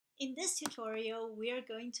In this tutorial, we are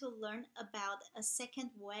going to learn about a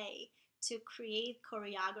second way to create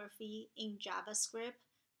choreography in JavaScript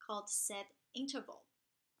called setInterval.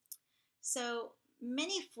 So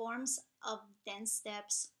many forms of dance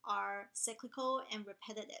steps are cyclical and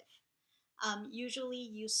repetitive. Usually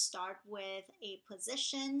you start with a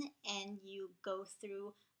position and you go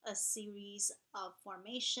through a series of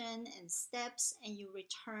formation and steps and you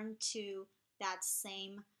return to that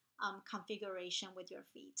same configuration with your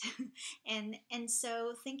feet. and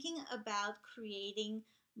so thinking about creating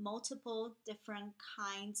multiple different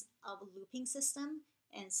kinds of looping system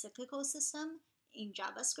and cyclical system in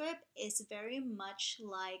JavaScript is very much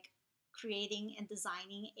like creating and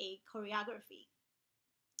designing a choreography.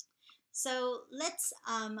 So let's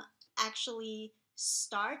actually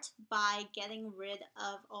start by getting rid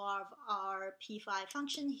of our p5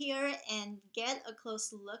 function here and get a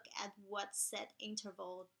close look at what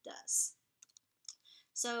setInterval does.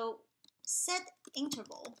 So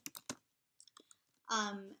setInterval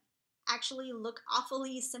actually look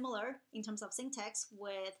awfully similar in terms of syntax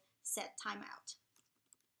with setTimeout.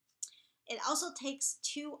 It also takes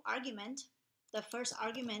two arguments. The first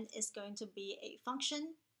argument is going to be a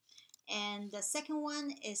function, and the second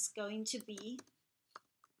one is going to be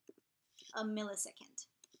a millisecond.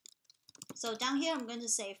 So down here I'm going to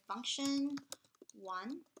say function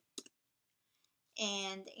 1,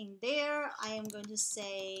 and in there I am going to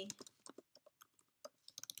say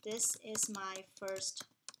this is my first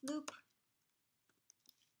loop,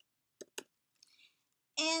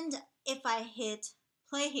 and if I hit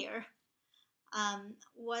play here,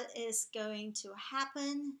 what is going to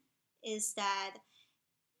happen is that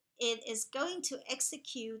it is going to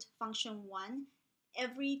execute function 1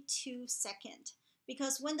 every 2 seconds,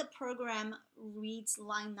 because when the program reads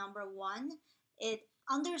line number 1, it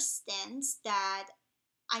understands that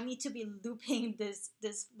I need to be looping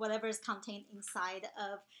this whatever is contained inside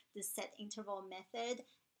of the setInterval method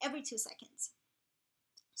every 2 seconds.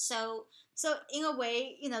 So in a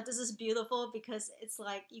way, this is beautiful because it's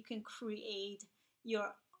like you can create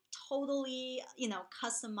your totally,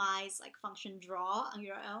 customized like function draw on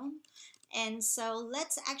your own. And so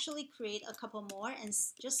let's actually create a couple more and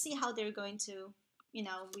just see how they're going to,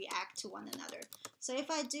 react to one another. So if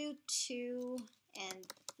I do 2 and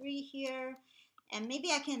 3 here, and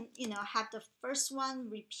maybe I can, have the first one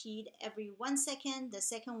repeat every 1 second, the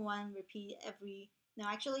second one repeat every,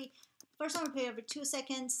 first one repeat every 2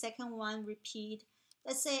 seconds, second one repeat,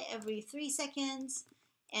 let's say every 3 seconds,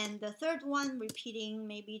 and the third one repeating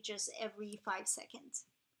maybe just every 5 seconds.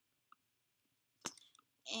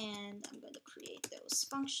 And I'm going to create those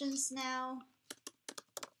functions now.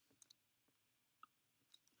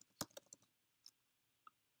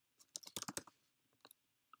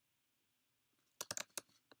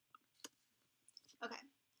 Okay,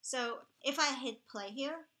 so if I hit play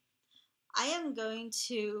here, I am going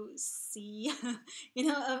to see,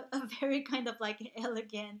 a very kind of like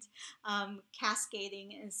elegant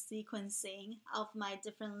cascading and sequencing of my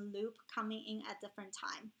different loop coming in at different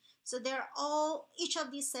time. So they're all, each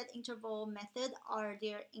of these setInterval method are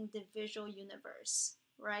their individual universe,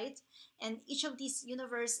 right? And each of these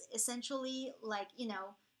universe essentially like,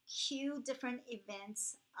 queue different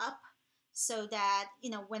events up so that,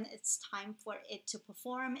 when it's time for it to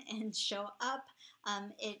perform and show up,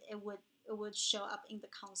 it would show up in the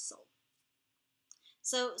console.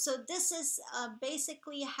 So this is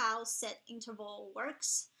basically how setInterval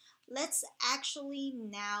works. Let's actually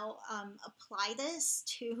now apply this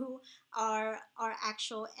to our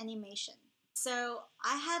actual animation. So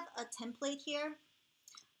I have a template here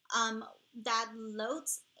that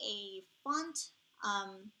loads a font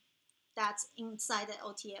that's inside the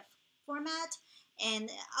OTF format, and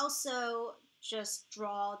also just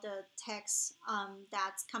draw the text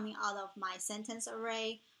that's coming out of my sentence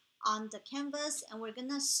array on the canvas, and we're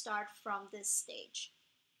gonna start from this stage.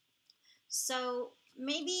 So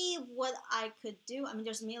maybe what I could do,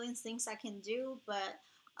 there's a million things I can do, but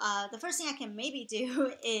the first thing I can maybe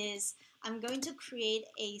do is I'm going to create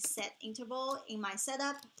a setInterval in my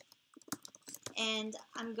setup, and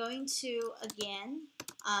I'm going to again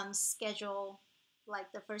schedule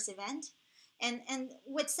like the first event. And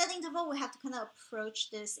with setInterval, we have to kind of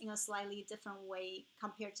approach this in a slightly different way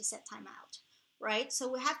compared to setTimeout, right? So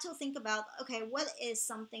we have to think about, okay, what is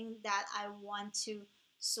something that I want to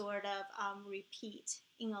sort of repeat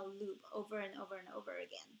in a loop over and over and over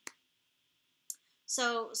again.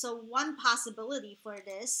 So one possibility for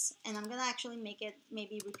this, and I'm gonna actually make it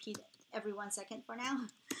maybe repeat every 1 second for now.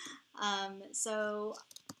 So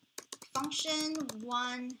function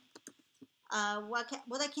 1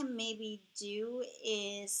 what I can maybe do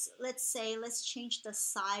is, let's change the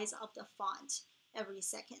size of the font every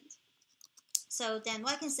second. So then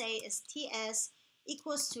what I can say is ts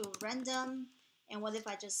equals to random, and what if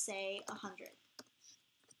I just say 100?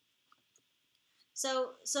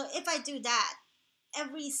 So if I do that,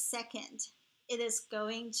 every second it is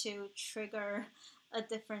going to trigger a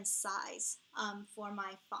different size for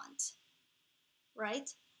my font,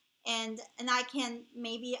 right? And I can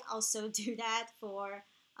maybe also do that for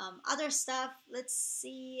other stuff. Let's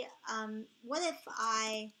see, what if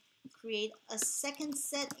I create a second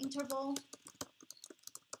set interval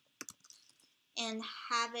and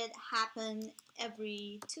have it happen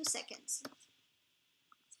every 2 seconds.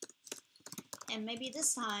 And maybe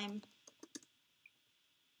this time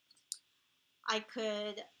I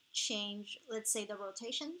could change, let's say, the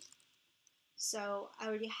rotation. So I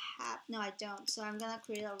already have, no I don't. So I'm gonna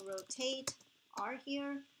create a rotate R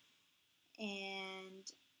here,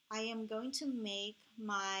 and I am going to make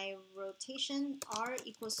my rotation R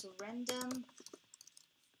equals to random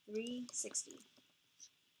 360.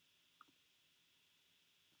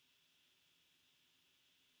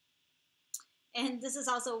 And this is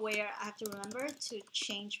also where I have to remember to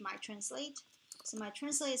change my translate. So my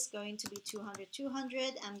translate is going to be 200,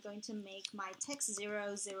 200. I'm going to make my text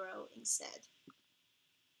 0, 0 instead.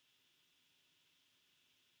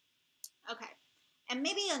 Okay. And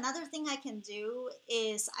maybe another thing I can do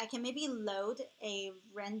is I can maybe load a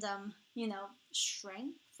random,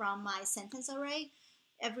 string from my sentence array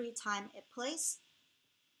every time it plays.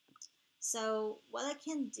 So what I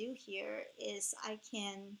can do here is I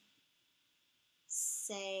can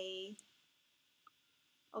say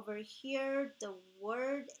over here the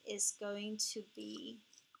word is going to be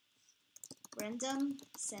random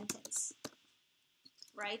sentence,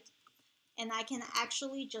 right? And I can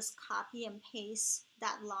actually just copy and paste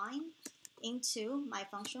that line into my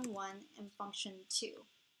function 1 and function 2.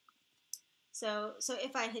 So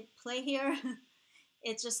if I hit play here,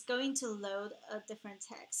 it's just going to load a different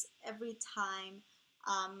text every time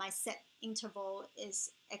my set interval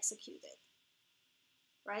is executed,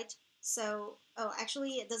 right? So, oh,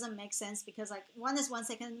 actually it doesn't make sense because like one is 1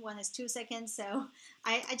 second, one is 2 seconds. So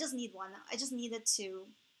I just need one. I just needed to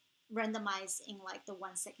randomize in like the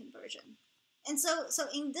 1 second version. And so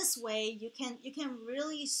in this way, you can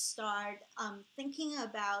really start thinking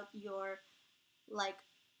about your like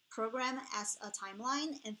program as a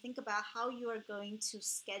timeline and think about how you are going to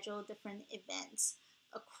schedule different events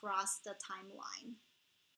across the timeline.